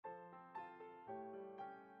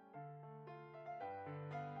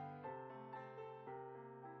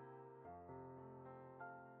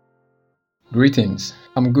Greetings,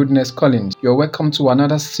 I'm Goodness Collins. You're welcome to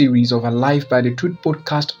another series of Alive by the Truth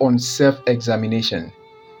podcast on self-examination.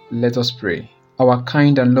 Let us pray. Our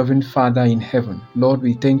kind and loving Father in heaven, Lord,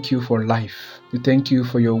 we thank you for life. We thank you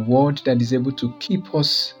for your word that is able to keep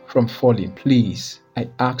us from falling. Please, I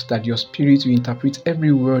ask that your spirit will interpret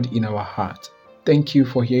every word in our heart. Thank you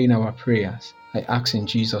for hearing our prayers. I ask in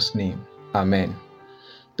Jesus' name. Amen.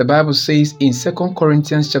 The Bible says in 2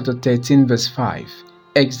 Corinthians chapter 13 verse 5,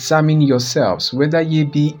 examine yourselves, whether ye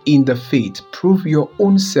be in the faith. Prove your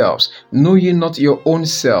own selves. Know ye not your own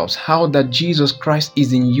selves, how that Jesus Christ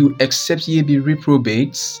is in you, except ye be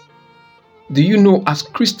reprobates? Do you know, as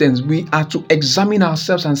Christians, we are to examine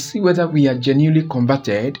ourselves and see whether we are genuinely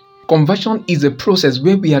converted? Conversion is a process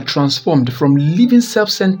where we are transformed from living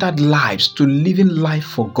self-centered lives to living life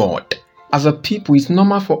for God. As a people, it's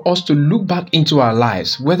normal for us to look back into our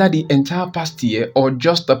lives, whether the entire past year or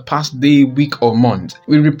just the past day, week, or month.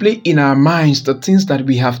 We replay in our minds the things that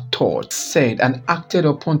we have thought, said, and acted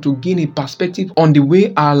upon to gain a perspective on the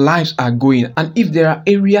way our lives are going. And if there are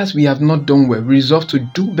areas we have not done well, we resolve to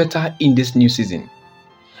do better in this new season.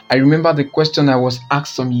 I remember the question I was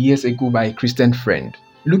asked some years ago by a Christian friend.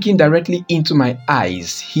 Looking directly into my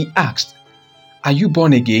eyes, he asked, "Are you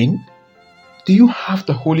born again? Do you have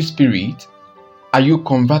the Holy Spirit? Are you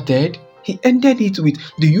converted?" He ended it with,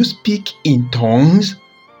 "Do you speak in tongues?"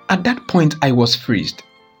 At that point, I was freezed.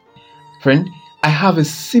 Friend, I have a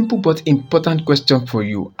simple but important question for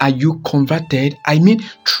you. Are you converted? I mean,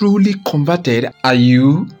 truly converted? Are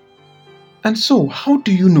you? And so, how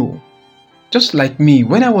do you know? Just like me,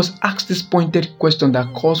 when I was asked this pointed question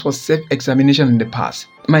that calls for self-examination in the past,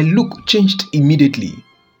 my look changed immediately.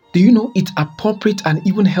 Do you know it's appropriate and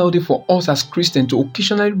even healthy for us as Christians to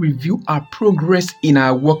occasionally review our progress in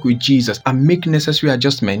our walk with Jesus and make necessary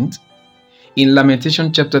adjustments? In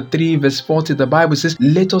Lamentation chapter 3 verse 40, the Bible says,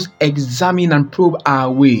 "Let us examine and probe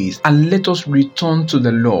our ways, and let us return to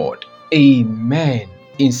the Lord." Amen.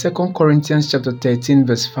 In 2 Corinthians chapter 13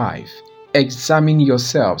 verse 5, examine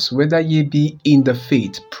yourselves, whether ye be in the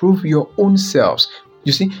faith. Prove your own selves.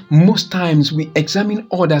 You see, most times we examine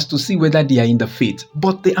others to see whether they are in the faith.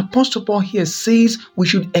 But the Apostle Paul here says we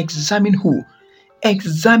should examine who?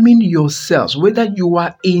 Examine yourselves, whether you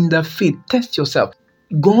are in the faith. Test yourself.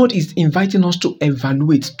 God is inviting us to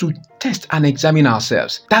evaluate, to test and examine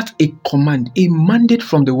ourselves. That's a command, a mandate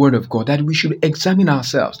from the Word of God that we should examine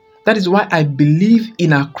ourselves. That is why I believe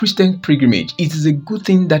in our Christian pilgrimage, it is a good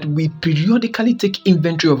thing that we periodically take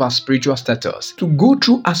inventory of our spiritual status, to go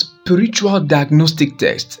through a spiritual diagnostic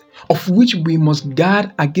test, of which we must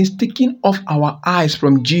guard against taking off our eyes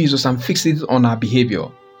from Jesus and fix it on our behavior.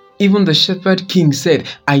 Even the shepherd king said,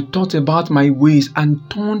 "I thought about my ways and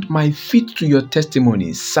turned my feet to your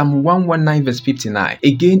testimonies." Psalm 119 verse 59.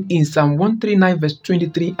 Again in Psalm 139 verse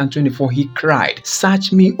 23 and 24, he cried,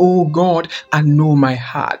 "Search me, O God, and know my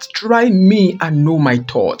heart. Try me and know my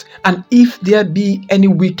thought. And if there be any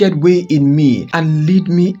wicked way in me, and lead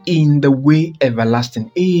me in the way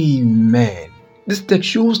everlasting." Amen. This text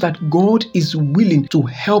shows that God is willing to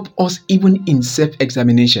help us even in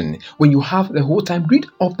self-examination. When you have the whole time, read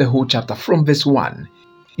up the whole chapter from verse 1.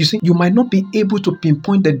 You see, you might not be able to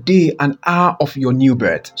pinpoint the day and hour of your new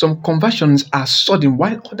birth. Some conversions are sudden,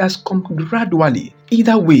 while others come gradually.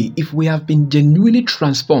 Either way, if we have been genuinely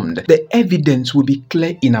transformed, the evidence will be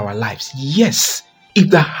clear in our lives. Yes, if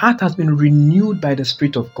the heart has been renewed by the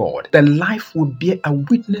Spirit of God, the life will bear a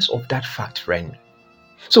witness of that fact, friend.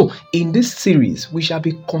 So, in this series, we shall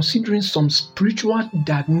be considering some spiritual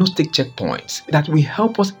diagnostic checkpoints that will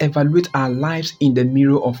help us evaluate our lives in the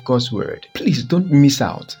mirror of God's Word. Please don't miss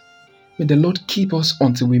out. May the Lord keep us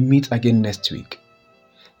until we meet again next week.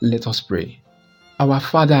 Let us pray. Our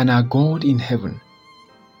Father and our God in heaven,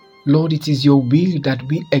 Lord, it is your will that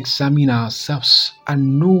we examine ourselves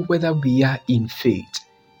and know whether we are in faith.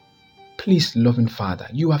 Please, loving Father,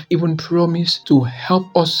 you have even promised to help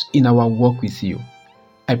us in our walk with you.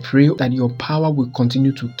 I pray that your power will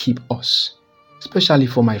continue to keep us, especially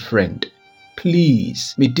for my friend.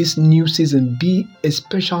 Please, may this new season be a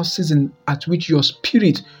special season at which your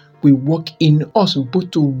Spirit will work in us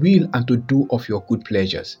both to will and to do of your good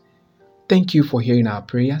pleasures. Thank you for hearing our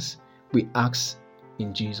prayers. We ask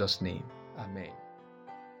in Jesus' name. Amen.